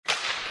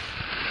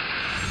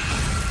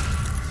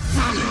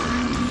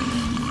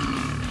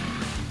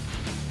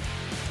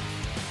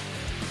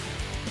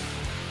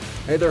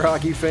Hey there,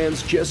 hockey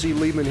fans. Jesse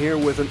Liebman here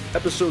with an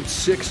episode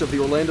 6 of the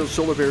Orlando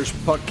Solar Bears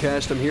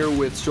podcast. I'm here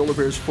with Solar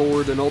Bears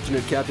forward and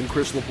alternate captain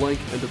Chris LeBlanc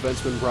and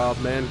defenseman Rob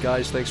Mann.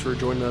 Guys, thanks for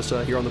joining us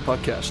here on the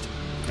podcast.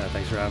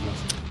 Thanks for having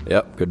us.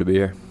 Yep, good to be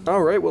here.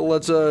 All right, well,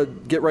 let's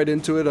get right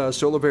into it.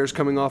 Solar Bears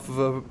coming off of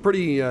a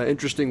pretty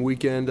interesting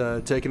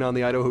weekend, taking on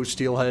the Idaho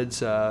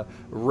Steelheads.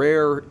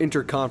 Rare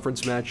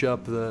interconference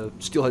matchup. The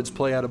Steelheads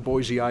play out of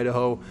Boise,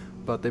 Idaho,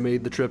 but they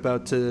made the trip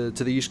out to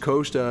the East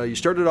Coast. You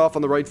started off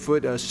on the right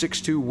foot, a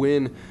 6-2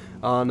 win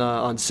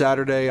on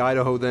Saturday.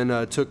 Idaho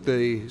then took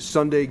the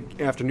Sunday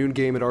afternoon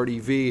game at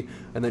RDV,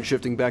 and then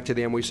shifting back to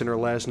the Amway Center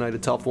last night, a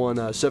tough one,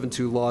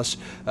 7-2 loss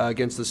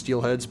against the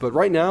Steelheads. But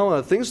right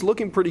now, things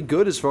looking pretty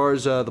good as far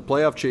as the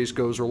playoff chase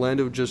goes.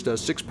 Orlando just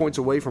 6 points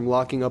away from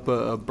locking up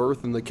a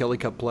berth in the Kelly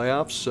Cup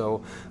playoffs.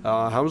 So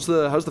how's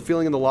the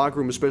feeling in the locker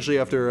room, especially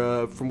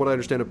after, from what I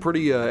understand, a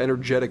pretty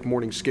energetic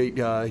morning skate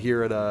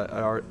here at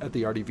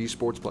the RDV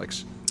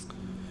Sportsplex?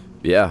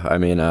 Yeah, I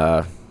mean,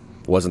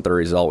 wasn't the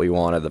result we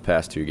wanted the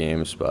past two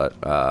games, but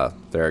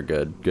they're a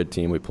good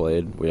team we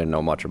played. We didn't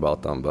know much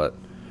about them, but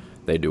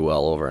they do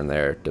well over in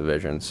their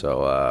division.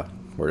 So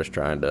we're just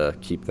trying to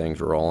keep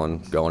things rolling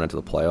going into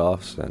the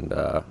playoffs, and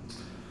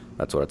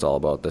that's what it's all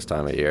about this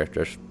time of year,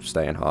 just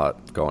staying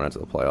hot going into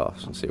the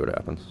playoffs and see what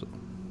happens.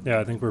 Yeah,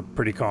 I think we're a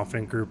pretty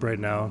confident group right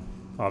now.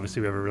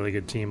 Obviously, we have a really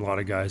good team, a lot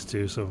of guys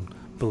too, so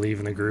believe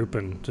in the group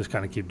and just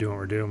kind of keep doing what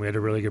we're doing. We had a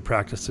really good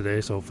practice today,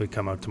 so hopefully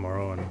come out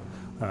tomorrow and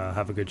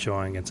have a good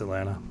showing against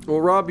Atlanta. Well,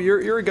 Rob,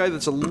 you're a guy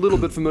that's a little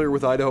bit familiar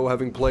with Idaho,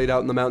 having played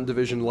out in the Mountain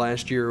Division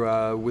last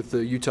year with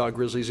the Utah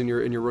Grizzlies in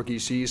your rookie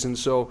season.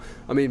 So,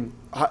 I mean,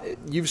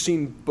 you've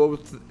seen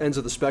both ends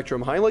of the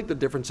spectrum. Highlight the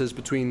differences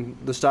between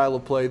the style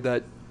of play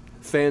that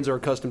fans are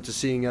accustomed to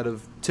seeing out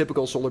of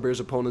typical Solar Bears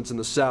opponents in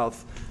the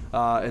South,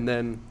 and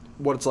then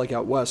what it's like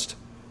out west.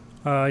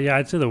 Yeah,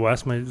 I'd say the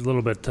West might be a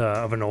little bit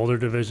of an older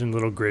division, a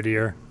little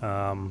grittier,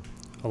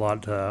 a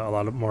lot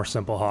of more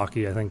simple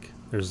hockey. I think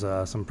there's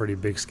some pretty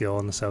big skill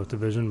in the South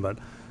Division, but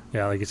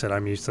yeah, like you said,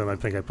 I'm used to them. I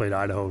think I played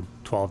Idaho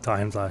 12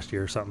 times last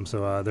year or something,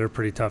 so they're a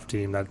pretty tough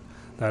team. That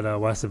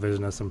West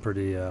Division has some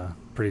pretty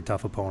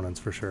tough opponents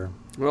for sure.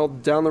 Well,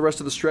 down the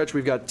rest of the stretch,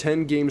 we've got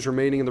 10 games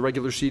remaining in the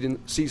regular season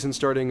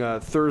starting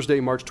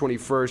Thursday, March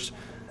 21st,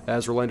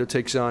 as Orlando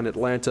takes on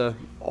Atlanta,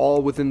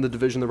 all within the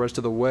division the rest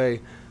of the way.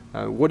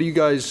 What do you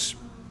guys?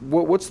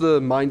 What's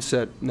the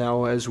mindset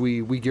now as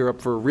we gear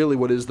up for really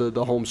what is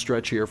the home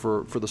stretch here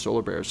for the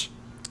Solar Bears?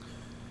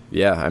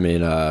 Yeah, I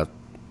mean,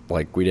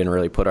 we didn't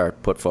really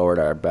put forward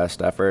our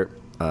best effort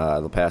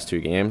the past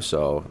two games,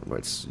 so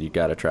you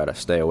got to try to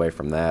stay away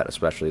from that,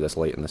 especially this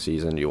late in the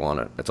season.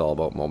 It's all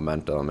about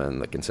momentum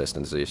and the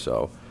consistency.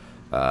 So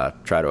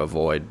try to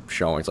avoid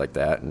showings like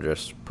that and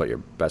just put your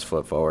best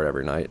foot forward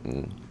every night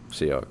and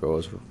see how it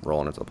goes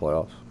rolling into the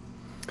playoffs.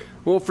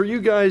 Well, for you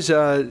guys,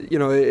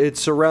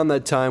 it's around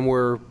that time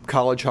where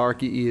college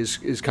hockey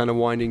is kind of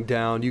winding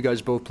down. You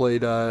guys both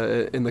played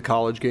in the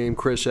college game.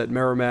 Chris at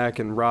Merrimack,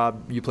 and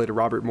Rob, you played at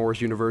Robert Morris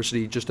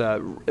University. Just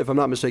if I'm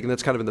not mistaken,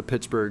 that's kind of in the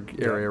Pittsburgh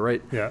area,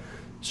 right? Yeah.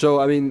 So,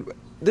 I mean,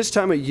 this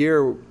time of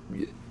year,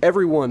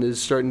 everyone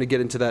is starting to get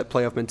into that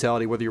playoff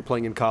mentality, whether you're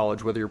playing in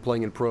college, whether you're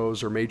playing in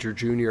pros or major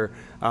junior.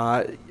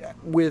 As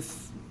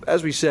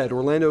we said,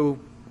 Orlando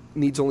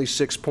needs only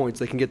 6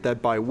 points. They can get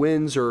that by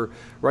wins, or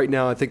right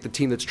now I think the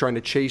team that's trying to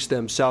chase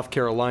them, South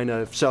Carolina,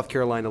 if South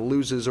Carolina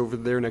loses over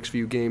their next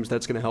few games,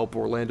 that's going to help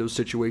Orlando's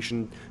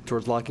situation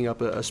towards locking up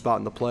a spot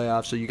in the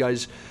playoffs. So you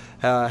guys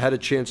had a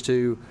chance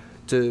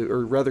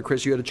or rather,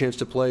 Chris, you had a chance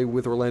to play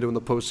with Orlando in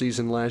the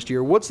postseason last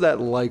year. What's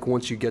that like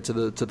once you get to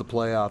the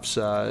playoffs?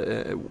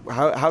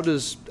 How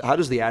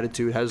does the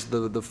attitude, how does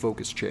the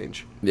focus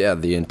change? Yeah,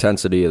 the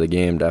intensity of the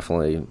game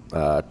definitely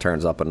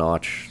turns up a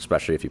notch,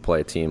 especially if you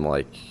play a team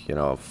like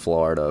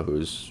Florida,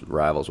 who's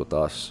rivals with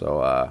us.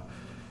 So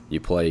you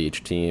play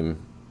each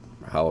team,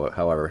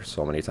 however,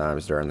 so many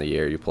times during the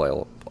year. You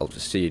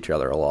see each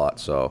other a lot.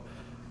 So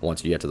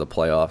once you get to the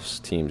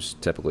playoffs, teams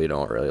typically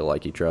don't really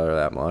like each other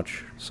that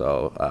much.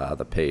 So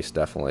the pace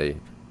definitely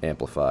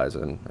amplifies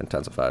and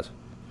intensifies.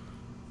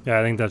 Yeah,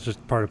 I think that's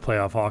just part of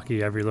playoff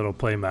hockey. Every little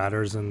play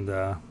matters, and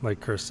like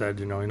Chris said,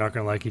 you're not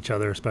going to like each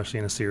other, especially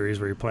in a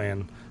series where you're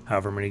playing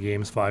however many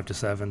games, 5 to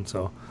 7.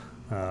 So,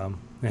 you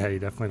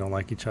definitely don't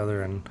like each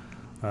other, and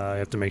you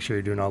have to make sure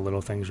you're doing all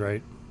little things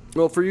right.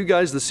 Well, for you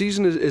guys, the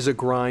season is a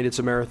grind. It's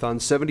a marathon.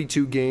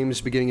 72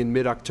 games beginning in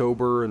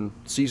mid-October, and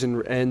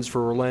season ends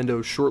for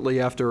Orlando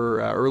shortly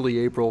after early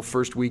April,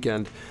 first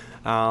weekend.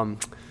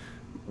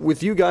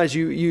 With you guys,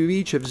 you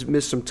each have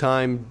missed some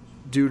time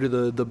due to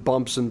the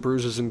bumps and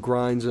bruises and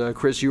grinds.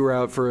 Chris, you were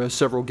out for a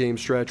several-game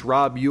stretch.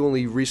 Rob, you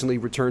only recently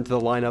returned to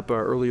the lineup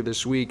earlier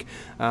this week.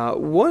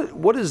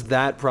 What is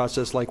that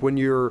process like when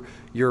you're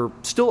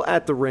still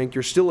at the rink,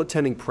 you're still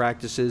attending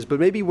practices, but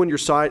maybe when you're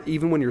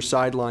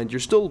sidelined, you're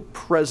still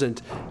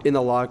present in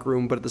the locker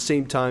room, but at the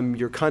same time,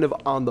 you're kind of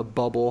on the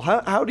bubble.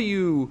 How do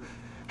you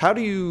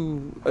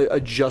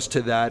adjust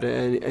to that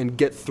and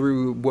get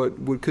through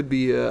what could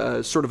be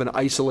a sort of an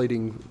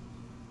isolating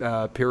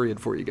period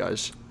for you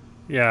guys?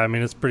 Yeah, I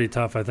mean, it's pretty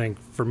tough. I think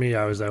for me,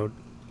 I was out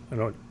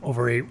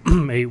over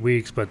 8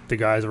 weeks, but the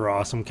guys were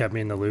awesome, kept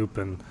me in the loop,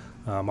 and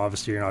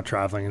obviously you're not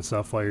traveling and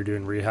stuff while you're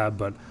doing rehab,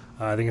 but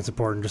I think it's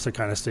important just to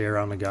kind of stay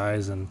around the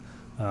guys and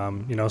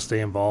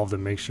stay involved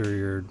and make sure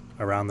you're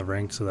around the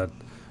rink so that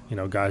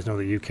guys know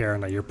that you care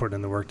and that you're putting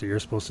in the work that you're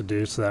supposed to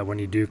do, so that when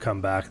you do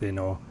come back, they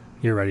know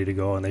you're ready to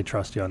go and they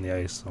trust you on the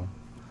ice. So.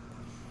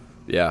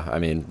 Yeah, I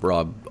mean,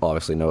 Rob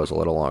obviously knows a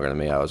little longer than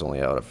me. I was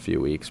only out a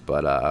few weeks,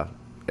 but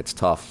it's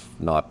tough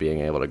not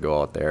being able to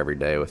go out there every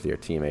day with your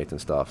teammates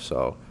and stuff.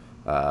 So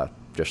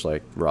just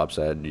like Rob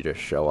said, you just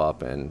show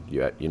up and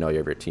you have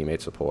your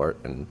teammate support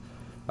and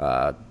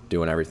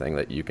doing everything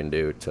that you can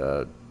do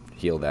to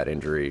heal that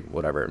injury,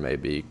 whatever it may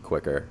be,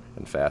 quicker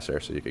and faster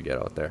so you could get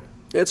out there.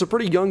 It's a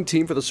pretty young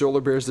team for the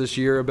Solar Bears this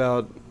year,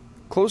 about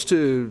close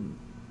to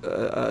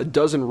a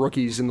dozen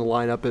rookies in the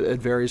lineup at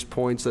various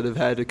points that have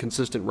had a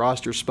consistent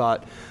roster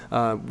spot.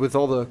 With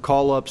all the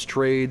call-ups,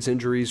 trades,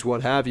 injuries,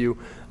 what have you,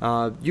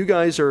 you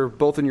guys are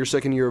both in your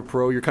second year of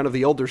pro. You're kind of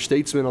the elder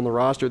statesman on the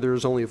roster.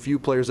 There's only a few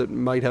players that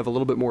might have a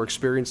little bit more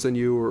experience than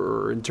you,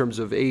 or in terms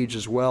of age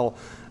as well.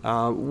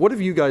 What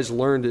have you guys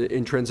learned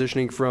in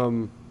transitioning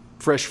from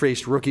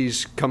fresh-faced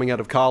rookies coming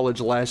out of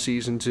college last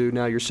season to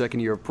now your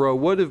second year of pro?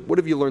 What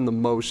have you learned the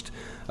most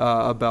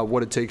about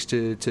what it takes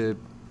to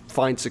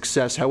find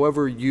success,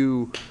 however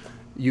you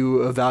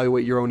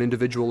evaluate your own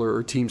individual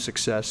or team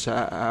success?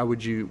 What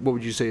would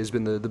you say has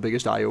been the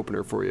biggest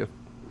eye-opener for you?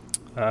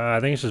 I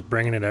think it's just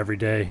bringing it every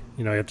day.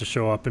 You have to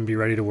show up and be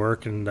ready to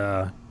work and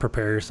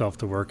prepare yourself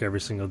to work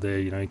every single day.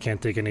 You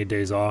can't take any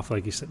days off.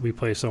 Like you said, we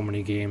play so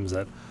many games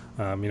that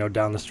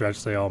down the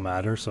stretch they all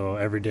matter. So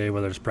every day,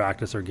 whether it's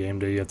practice or game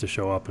day, you have to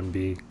show up and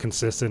be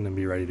consistent and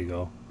be ready to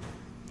go.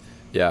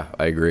 Yeah,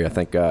 I agree. I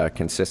think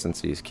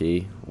consistency is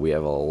key. We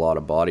have a lot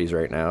of bodies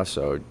right now,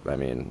 so, I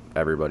mean,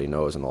 everybody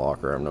knows in the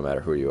locker room, no matter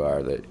who you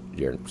are, that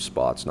your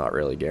spot's not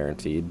really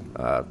guaranteed.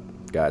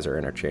 Guys are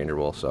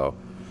interchangeable, so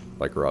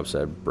like Rob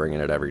said, bringing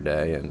it every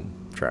day and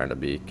trying to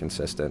be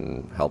consistent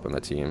and helping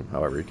the team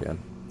however you can.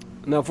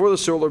 Now, for the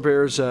Solar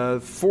Bears,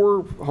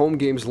 4 home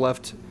games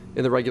left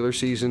in the regular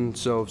season,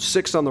 so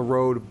 6 on the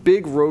road.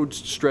 Big road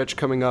stretch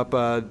coming up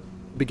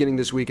beginning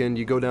this weekend.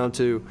 You go down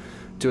to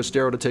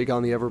Estero to take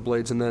on the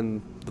Everblades, and then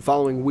the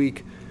following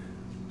week,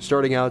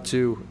 starting out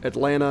to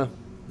Atlanta,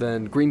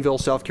 then Greenville,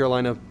 South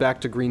Carolina, back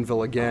to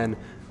Greenville again.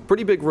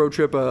 Pretty big road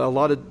trip. A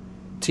lot of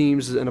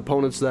teams and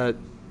opponents that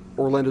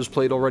Orlando's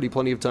played already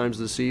plenty of times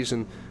this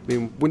season. I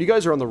mean, when you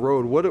guys are on the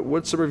road,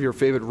 what's some of your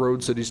favorite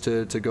road cities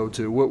to go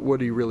to? What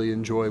do you really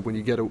enjoy when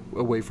you get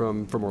away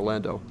from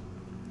Orlando?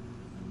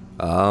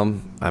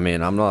 I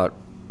mean, I'm not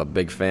a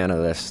big fan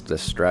of this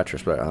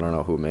stretch, but I don't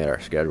know who made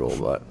our schedule,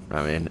 but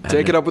I mean,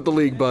 take it up with the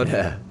league, bud.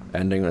 Yeah,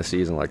 ending the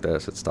season like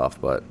this, it's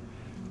tough, but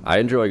I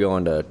enjoy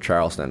going to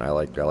Charleston. I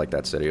like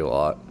that city a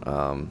lot.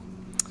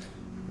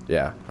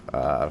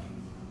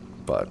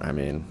 But I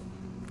mean,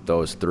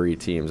 those 3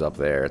 teams up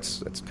there,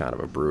 it's kind of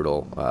a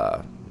brutal,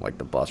 like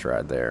the bus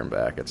ride there and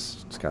back.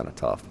 It's kind of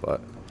tough, but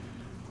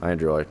I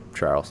enjoy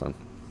Charleston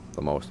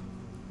the most.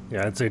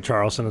 Yeah, I'd say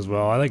Charleston as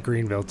well. I like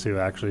Greenville too,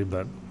 actually,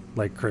 but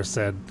like Chris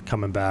said,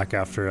 coming back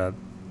after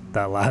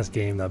that last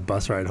game, that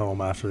bus ride home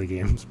after the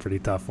game is a pretty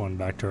tough one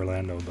back to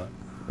Orlando. But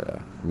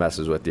yeah,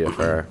 messes with you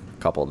for a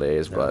couple of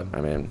days, but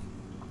I mean,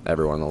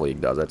 everyone in the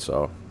league does it,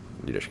 so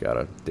you just got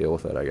to deal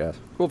with it, I guess.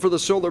 Well, for the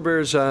Solar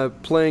Bears,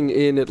 playing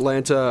in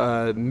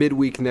Atlanta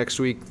midweek next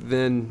week,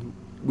 then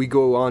we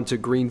go on to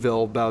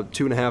Greenville, about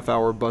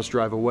 2.5-hour bus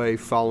drive away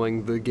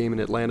following the game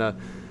in Atlanta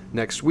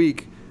next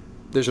week.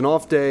 There's an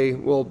off day,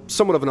 well,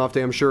 somewhat of an off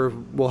day. I'm sure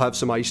we'll have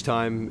some ice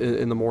time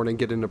in the morning,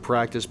 get into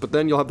practice, but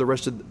then you'll have the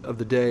rest of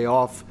the day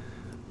off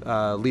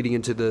leading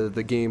into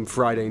the game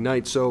Friday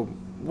night. So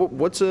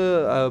what's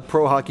a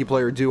pro hockey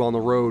player do on the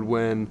road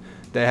when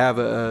they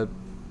have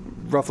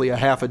roughly a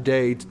half a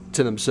day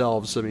to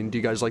themselves? I mean, do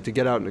you guys like to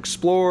get out and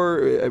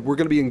explore? We're going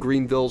to be in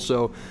Greenville,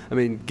 so, I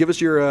mean, give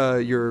us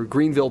your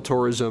Greenville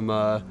tourism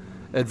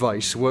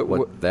advice.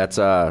 That's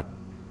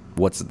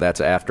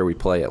after we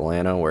play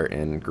Atlanta. We're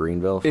in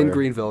Greenville. In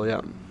Greenville,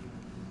 yeah.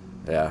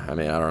 Yeah, I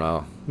mean, I don't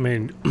know. I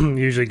mean,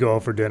 usually go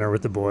out for dinner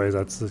with the boys.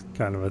 That's the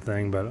kind of a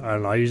thing. But I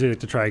don't know. I usually like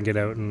to try and get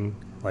out and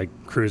like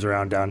cruise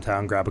around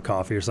downtown, grab a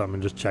coffee or something,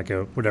 and just check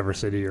out whatever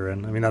city you're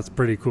in. I mean, that's a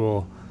pretty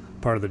cool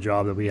part of the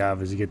job that we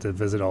have, is you get to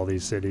visit all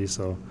these cities.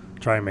 So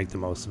try and make the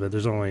most of it.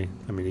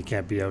 You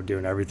can't be out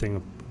doing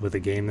everything with a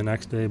game the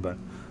next day, but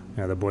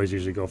the boys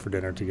usually go for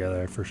dinner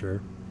together for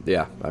sure.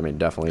 Yeah, I mean,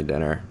 definitely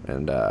dinner,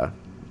 and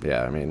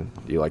yeah, I mean,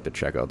 you like to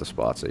check out the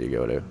spots that you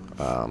go to.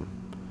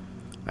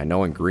 I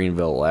know in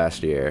Greenville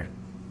last year,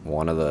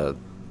 one of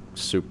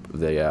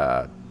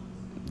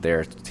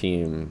their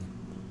team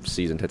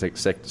season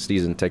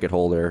ticket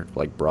holder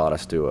brought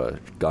us to a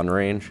gun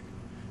range.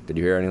 Did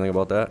you hear anything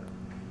about that?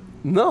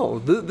 No,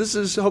 this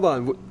is, hold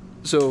on.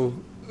 So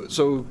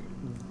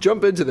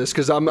jump into this,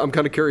 because I'm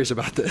kind of curious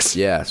about this.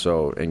 Yeah,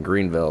 so in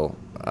Greenville,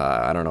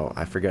 I don't know,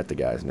 I forget the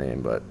guy's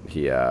name, but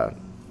he Mackenzie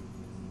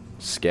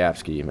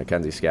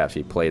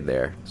Skapsky played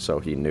there, so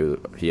he knew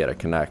he had a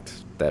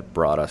connect that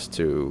brought us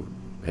to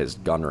his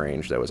gun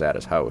range that was at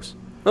his house.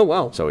 Oh,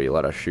 wow. So he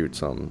let us shoot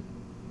some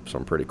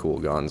pretty cool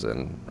guns,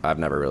 and I've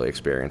never really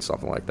experienced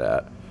something like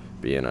that,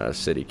 being a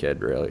city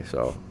kid, really.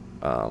 So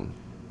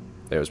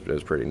it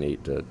was pretty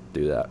neat to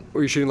do that.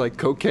 Were you shooting like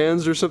Coke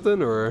cans or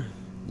something, or?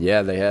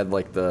 Yeah, they had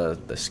like the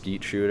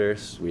skeet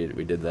shooters. We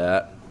did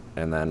that,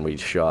 and then we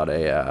shot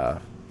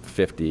a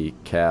 50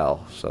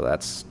 cal. So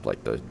that's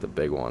like the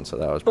big one. So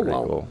that was pretty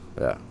cool.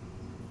 Yeah,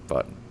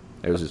 but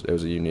it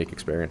was a unique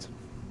experience.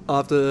 I'll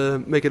have to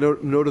make a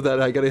note of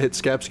that. I got to hit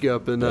Skapsky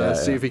up and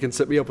see if he can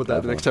set me up with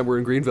that the next time we're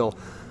in Greenville.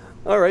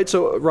 All right,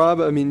 so Rob,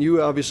 I mean,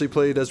 you obviously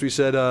played, as we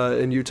said,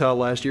 in Utah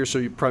last year.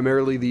 So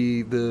primarily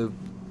the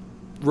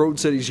road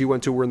cities you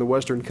went to were in the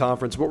Western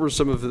Conference. What were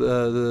some of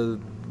the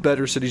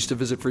better cities to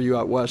visit for you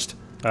out west?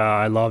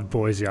 I loved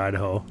Boise,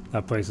 Idaho.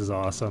 That place is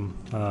awesome.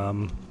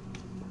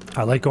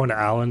 I like going to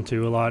Allen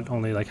too a lot,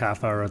 only like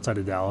half hour outside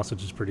of Dallas,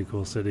 which is a pretty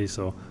cool city.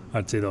 So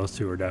I'd say those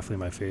two are definitely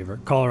my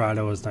favorite.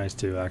 Colorado is nice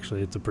too,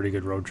 actually. It's a pretty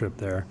good road trip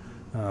there.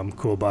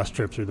 Cool bus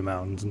trip through the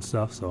mountains and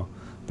stuff. So,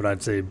 but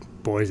I'd say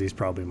Boise's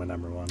probably my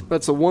number one.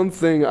 That's the one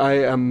thing I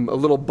am a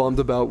little bummed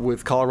about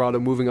with Colorado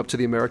moving up to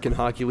the American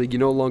Hockey League. You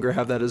no longer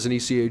have that as an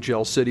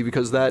ECHL city,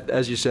 because that,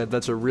 as you said,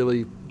 that's a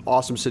really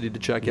awesome city to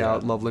check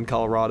out. Loveland,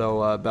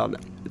 Colorado.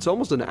 It's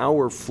almost an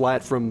hour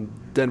flat from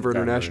Denver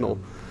International.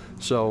 Yeah.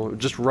 So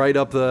just right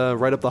up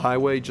the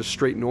highway, just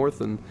straight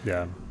north, and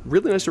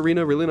really nice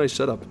arena, really nice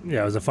setup.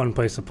 Yeah, it was a fun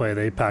place to play.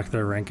 They pack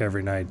their rink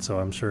every night, so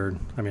I'm sure.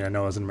 I mean, I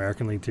know as an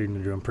American League team,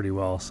 they're doing pretty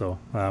well, so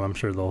I'm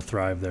sure they'll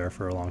thrive there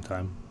for a long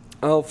time.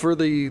 For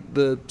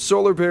the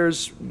Solar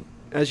Bears,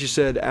 as you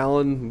said,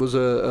 Allen was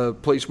a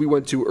place we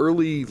went to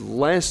early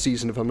last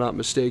season, if I'm not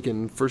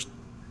mistaken. First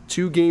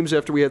 2 games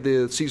after we had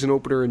the season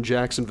opener in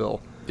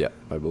Jacksonville. Yeah,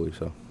 I believe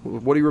so.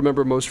 What do you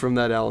remember most from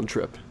that Allen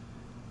trip?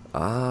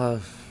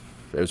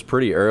 It was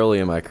pretty early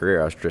in my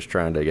career. I was just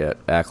trying to get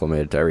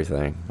acclimated to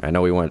everything. I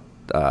know we went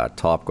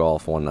Top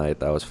Golf one night.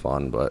 That was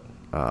fun, but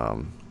I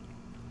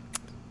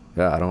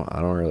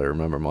don't really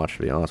remember much,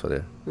 to be honest with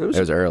you. It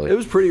was early. It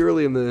was pretty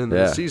early in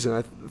the season.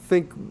 I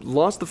think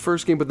lost the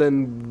first game, but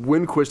then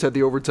Winquist had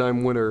the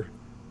overtime winner.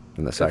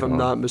 In the second if I'm one.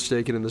 not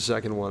mistaken, in the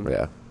second one.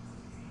 Yeah.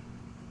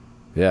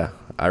 Yeah,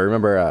 I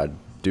remember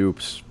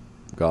Dupes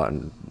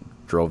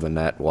drove the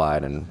net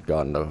wide and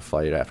got into a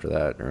fight after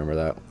that. Remember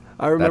that?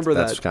 I remember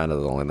that. That's kind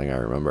of the only thing I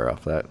remember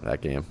off that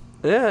game.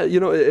 Yeah,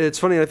 it's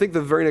funny. I think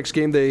the very next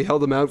game they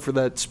held them out for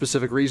that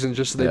specific reason,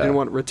 just so they didn't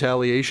want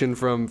retaliation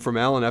from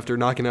Allen after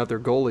knocking out their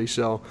goalie.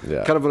 So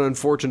kind of an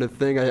unfortunate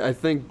thing. I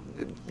think,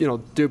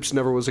 Dupes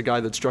never was a guy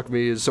that struck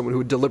me as someone who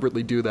would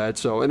deliberately do that.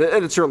 So, and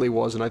it certainly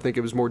wasn't. I think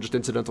it was more just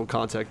incidental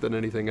contact than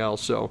anything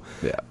else. So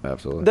yeah,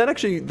 absolutely.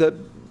 That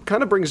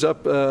kind of brings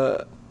up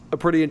a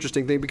pretty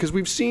interesting thing, because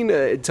we've seen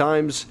at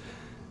times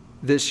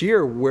this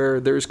year where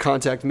there's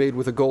contact made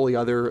with a goalie,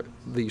 either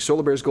the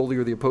Solar Bears goalie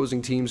or the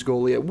opposing team's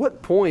goalie. At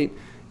what point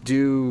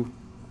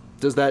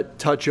does that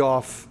touch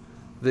off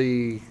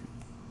the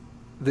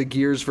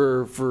gears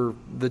for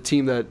the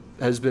team that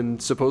has been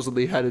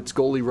supposedly had its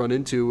goalie run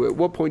into? At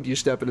what point do you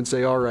step in and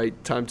say, all right,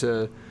 time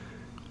to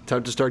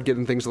start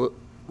getting things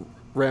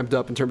ramped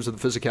up in terms of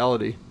the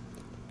physicality?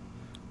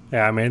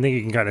 Yeah, I mean, I think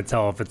you can kind of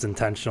tell if it's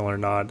intentional or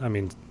not. I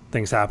mean,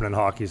 things happen in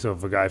hockey, so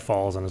if a guy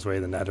falls on his way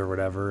to the net or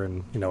whatever,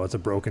 and it's a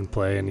broken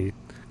play and he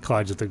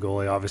collides with the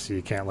goalie, obviously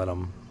you can't let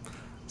him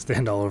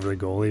stand all over the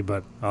goalie.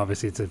 But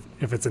obviously,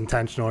 if it's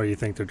intentional or you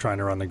think they're trying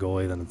to run the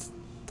goalie, then it's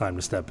time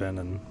to step in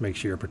and make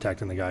sure you're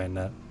protecting the guy in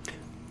net.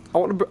 I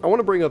want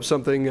to bring up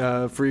something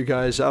for you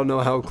guys. I don't know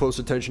how close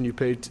attention you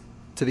paid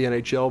to the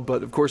NHL,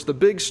 but of course the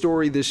big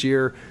story this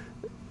year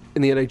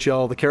in the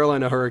NHL, the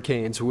Carolina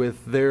Hurricanes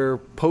with their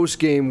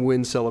post-game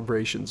win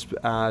celebrations.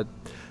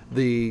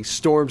 The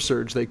storm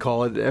surge, they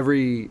call it.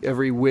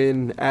 Every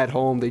win at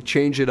home, they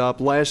change it up.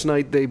 Last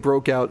night they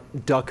broke out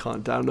duck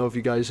hunt. I don't know if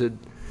you guys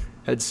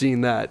had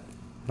seen that.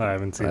 I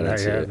haven't seen that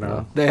yet.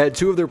 No. They had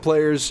 2 of their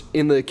players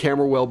in the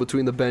camera well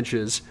between the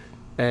benches,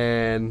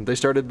 and they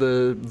started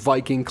the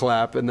Viking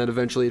clap, and then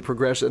eventually it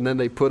progressed, and then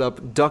they put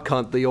up duck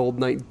hunt, the old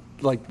the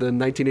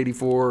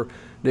 1984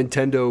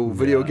 Nintendo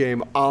video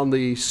game, on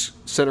the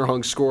center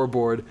hung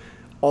scoreboard.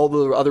 All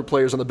the other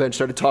players on the bench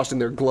started tossing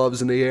their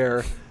gloves in the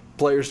air.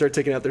 Players start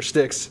taking out their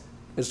sticks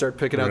and start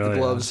picking out the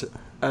gloves.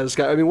 I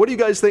mean, what do you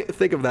guys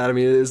think of that? I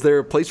mean, is there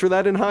a place for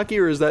that in hockey,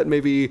 or is that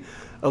maybe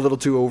a little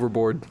too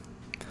overboard?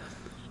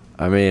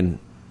 I mean,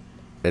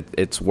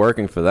 it's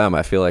working for them.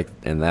 I feel like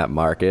in that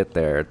market,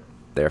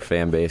 their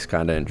fan base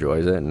kind of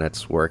enjoys it, and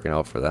it's working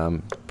out for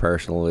them.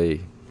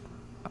 Personally,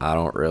 I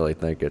don't really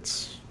think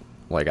it's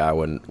like I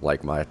wouldn't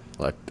like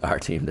our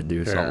team to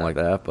do something like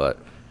that, but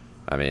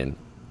I mean,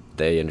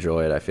 they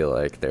enjoy it. I feel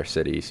like their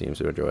city seems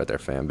to enjoy it, their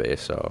fan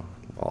base, so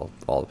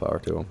all the power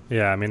to them.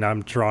 Yeah, I mean,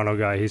 I'm a Toronto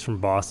guy. He's from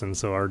Boston,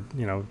 so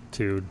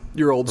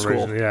you're old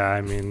school. Yeah,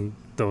 I mean,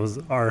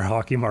 our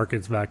hockey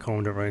markets back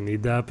home don't really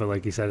need that, but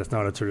like you said, it's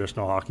not a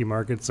traditional hockey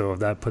market, so if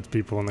that puts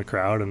people in the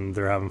crowd and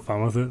they're having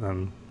fun with it,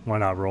 then why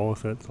not roll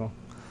with it? So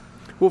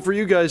Well, for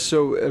you guys,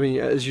 so I mean,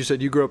 as you said,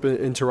 you grew up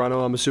in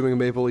Toronto. I'm assuming a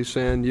Maple Leafs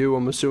fan.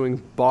 I'm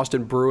assuming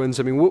Boston Bruins.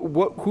 I mean,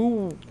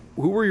 who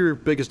were your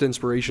biggest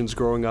inspirations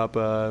growing up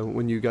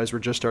when you guys were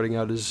just starting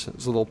out as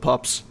little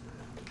pups?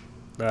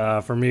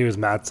 For me, it was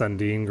Matt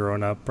Sundin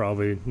growing up,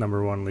 probably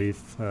number one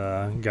Leaf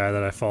guy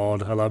that I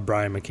followed. I love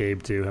Brian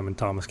McCabe too. Him and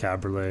Thomas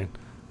Caberlet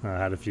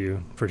had a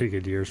few pretty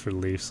good years for the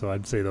Leafs, so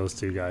I'd say those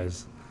two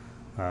guys.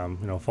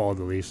 Followed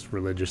the Leafs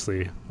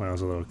religiously when I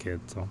was a little kid.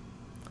 So.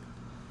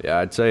 Yeah,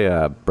 I'd say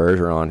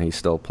Bergeron, he's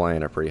still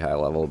playing at a pretty high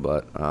level,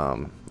 but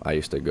I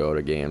used to go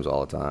to games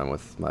all the time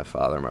with my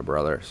father and my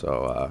brother,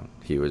 so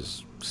he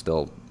was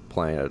still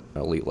playing at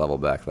elite level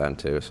back then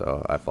too,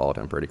 so I followed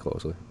him pretty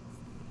closely.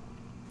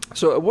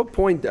 So at what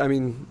point, I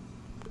mean,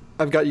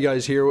 I've got you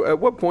guys here, at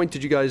what point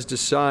did you guys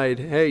decide,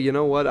 hey, you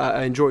know what,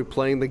 I enjoy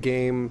playing the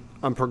game,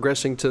 I'm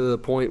progressing to the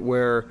point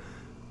where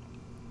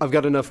I've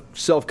got enough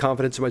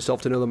self-confidence in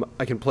myself to know that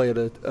I can play at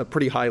a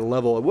pretty high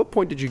level. At what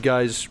point did you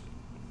guys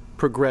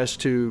progress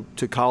to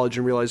college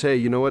and realize, hey,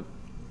 you know what,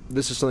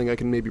 this is something I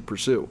can maybe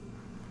pursue?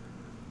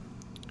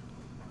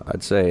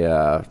 I'd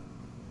say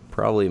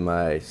probably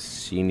my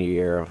senior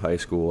year of high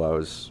school, I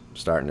was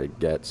starting to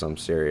get some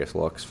serious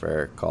looks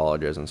for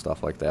colleges and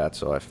stuff like that,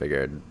 so I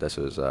figured this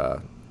was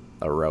a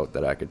route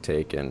that I could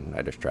take, and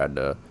I just tried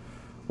to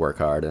work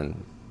hard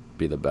and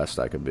be the best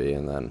I could be,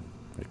 and then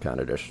it kind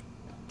of just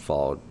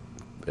followed.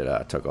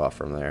 It took off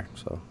from there.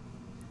 So.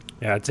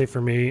 Yeah, I'd say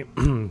for me,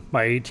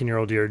 my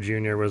 18-year-old year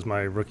junior was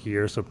my rookie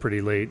year, so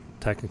pretty late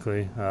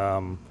technically.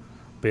 But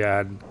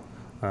yeah,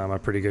 I had a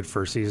pretty good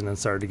first season and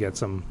started to get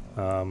some,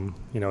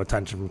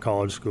 attention from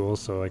college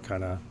schools. So I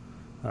kind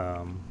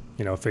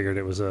of, figured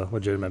it was a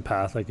legitimate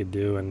path I could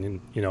do,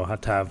 and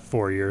had to have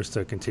 4 years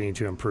to continue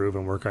to improve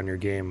and work on your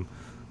game.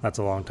 That's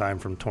a long time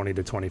from 20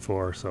 to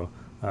 24. So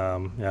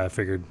I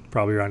figured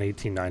probably around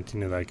 18,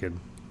 19 that I could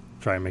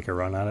try and make a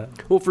run at it.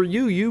 Well, for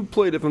you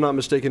played, if I'm not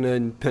mistaken,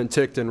 in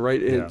Penticton,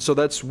 right? Yeah. So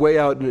that's way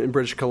out in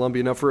British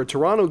Columbia. Now, for a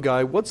Toronto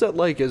guy, what's that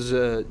like? As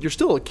you're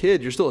still a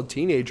kid, you're still a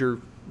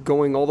teenager,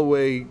 going all the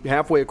way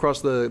halfway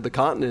across the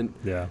continent,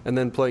 Yeah. and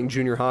then playing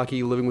junior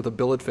hockey, living with a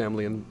billet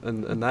family,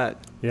 and that.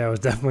 Yeah, it was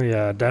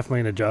definitely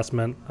an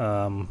adjustment.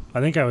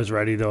 I think I was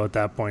ready though at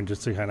that point,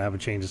 just to kind of have a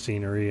change of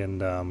scenery,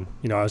 and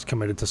I was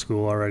committed to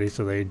school already,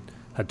 so they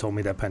had told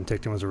me that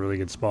Penticton was a really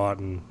good spot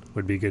and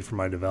would be good for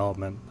my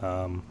development.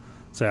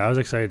 So yeah, I was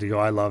excited to go.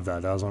 I love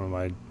that. That was one of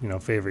my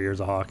favorite years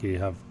of hockey. I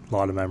have a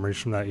lot of memories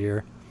from that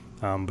year.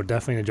 But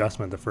definitely an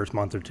adjustment. The first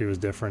month or two is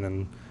different,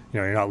 and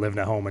you're not living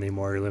at home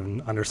anymore. You're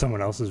living under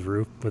someone else's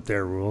roof with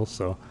their rules.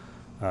 So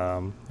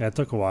it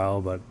took a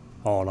while, but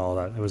all in all,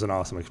 it was an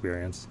awesome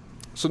experience.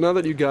 So now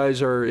that you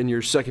guys are in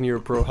your second year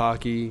of pro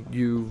hockey,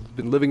 you've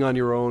been living on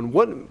your own.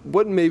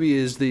 What maybe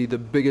is the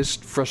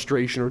biggest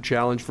frustration or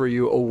challenge for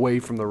you away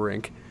from the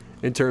rink,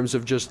 in terms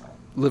of just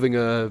living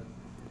a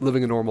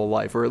normal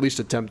life, or at least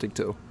attempting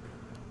to?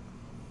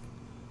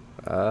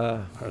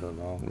 I don't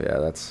know. Yeah,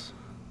 that's...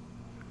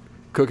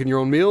 Cooking your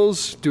own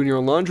meals, doing your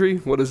own laundry?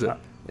 What is it?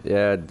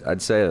 Yeah, I'd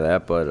say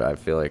that, but I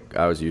feel like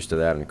I was used to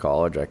that in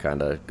college. I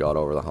kind of got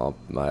over the hump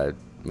my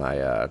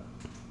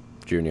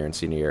junior and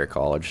senior year of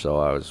college, so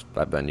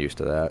I've been used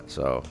to that.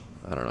 So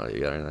I don't know.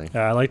 You got anything?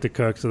 Yeah, I like to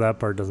cook, so that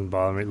part doesn't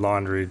bother me.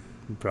 Laundry,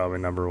 probably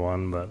number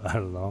one, but I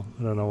don't know.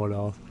 I don't know what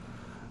else.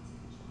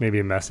 Maybe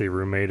a messy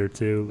roommate or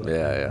two. But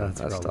Yeah,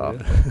 that's tough.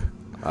 it.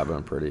 I've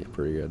been pretty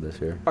good this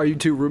year. Are you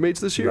two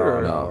roommates this year?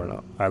 or?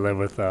 No. I live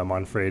with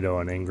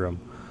Manfredo and Ingram.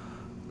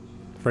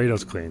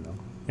 Fredo's clean though.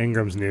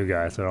 Ingram's new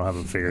guy, so I don't have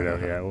him figured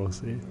out yet. We'll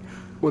see.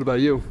 What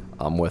about you?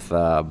 I'm with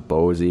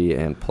Bozy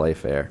and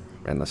Playfair,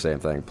 and the same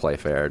thing.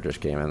 Playfair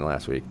just came in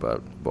last week,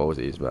 but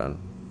Bozy's been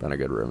a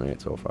good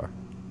roommate so far.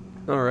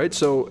 All right.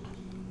 So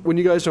when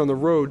you guys are on the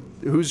road,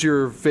 who's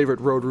your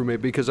favorite road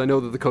roommate? Because I know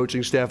that the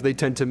coaching staff, they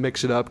tend to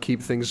mix it up,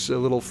 keep things a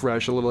little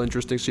fresh, a little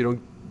interesting, so you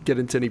don't get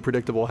into any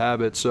predictable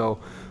habits. So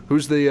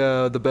who's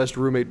the best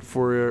roommate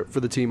for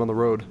the team on the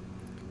road?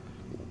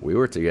 We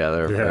were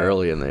together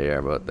early in the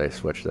year, but they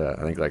switched that.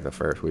 I think like the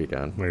first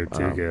weekend. We were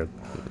too good.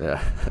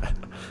 Yeah.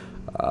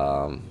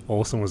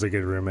 Olsen was a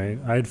good roommate.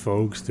 I had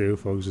Fogs too.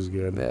 Fogs was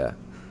good. Yeah.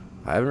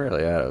 I haven't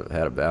really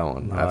had a bad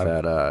one. No, I've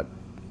had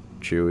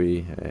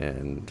Chewy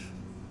and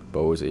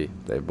Bozy.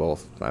 They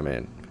both,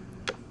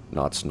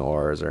 not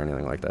snorers or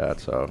anything like that,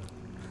 so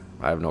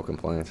I have no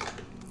complaints.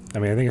 I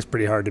think it's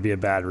pretty hard to be a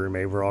bad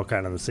roommate. We're all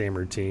kind of the same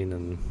routine,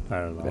 and I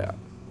don't know. Yeah.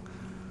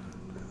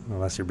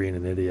 Unless you're being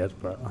an idiot,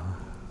 but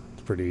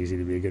it's pretty easy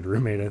to be a good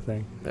roommate, I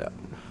think. Yeah.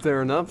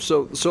 Fair enough.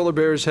 So Solar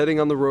Bears heading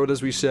on the road,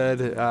 as we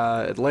said.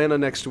 Atlanta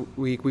next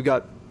week. We've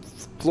got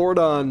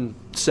Florida on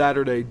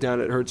Saturday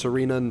down at Hertz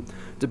Arena. And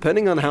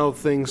depending on how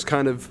things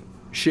kind of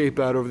shape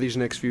out over these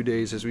next few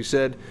days, as we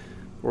said,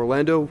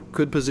 Orlando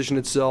could position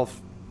itself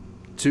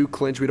to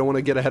clinch. We don't want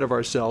to get ahead of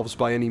ourselves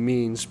by any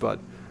means, but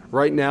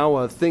right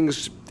now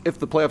things, if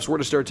the playoffs were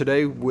to start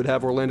today, would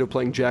have Orlando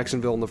playing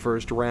Jacksonville in the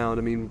first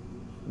round.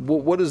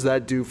 What does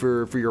that do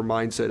for your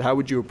mindset? How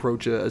would you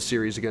approach a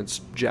series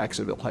against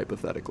Jacksonville,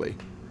 hypothetically?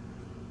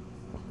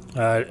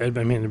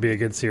 It'd be a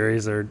good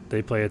series.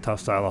 They play a tough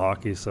style of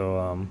hockey,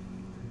 so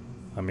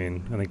I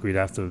mean, I think we'd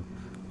have to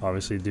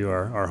obviously do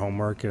our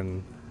homework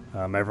and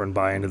everyone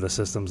buy into the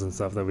systems and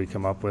stuff that we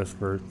come up with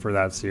for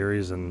that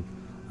series. And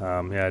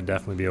yeah, it'd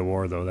definitely be a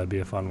war, though. That'd be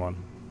a fun one.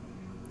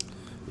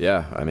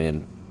 Yeah, I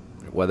mean,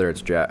 whether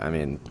it's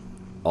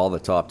all the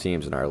top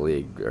teams in our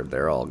league,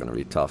 they're all going to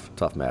be tough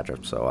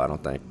matchups. So I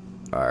don't think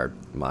our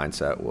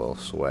mindset will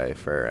sway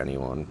for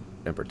anyone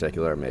in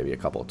particular. Maybe a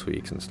couple of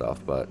tweaks and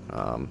stuff, but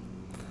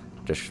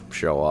just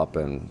show up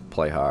and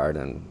play hard,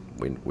 and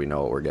we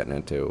know what we're getting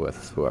into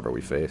with whoever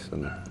we face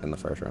in the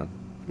first round.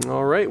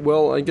 All right.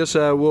 Well, I guess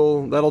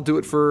that'll do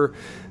it for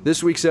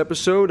this week's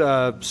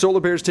episode. Solar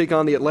Bears take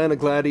on the Atlanta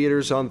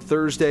Gladiators on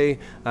Thursday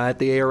at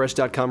the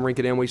ARS.com rink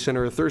at Amway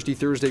Center.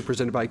 Thursday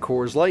presented by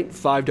Coors Light.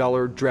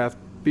 $5 draft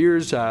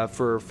beers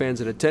for fans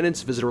in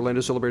attendance. Visit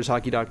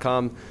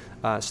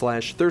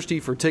OrlandoSolarBearsHockey.com/thirsty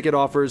for ticket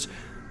offers.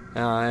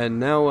 And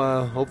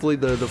now, hopefully,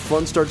 the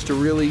fun starts to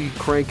really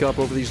crank up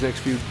over these next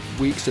few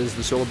weeks as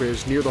the Solar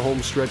Bears near the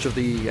home stretch of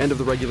the end of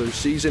the regular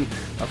season.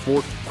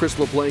 For Chris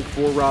LeBlanc,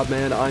 for Rob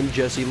Mann, I'm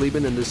Jesse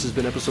Lieben, and this has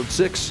been Episode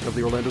 6 of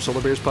the Orlando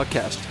Solar Bears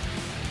podcast.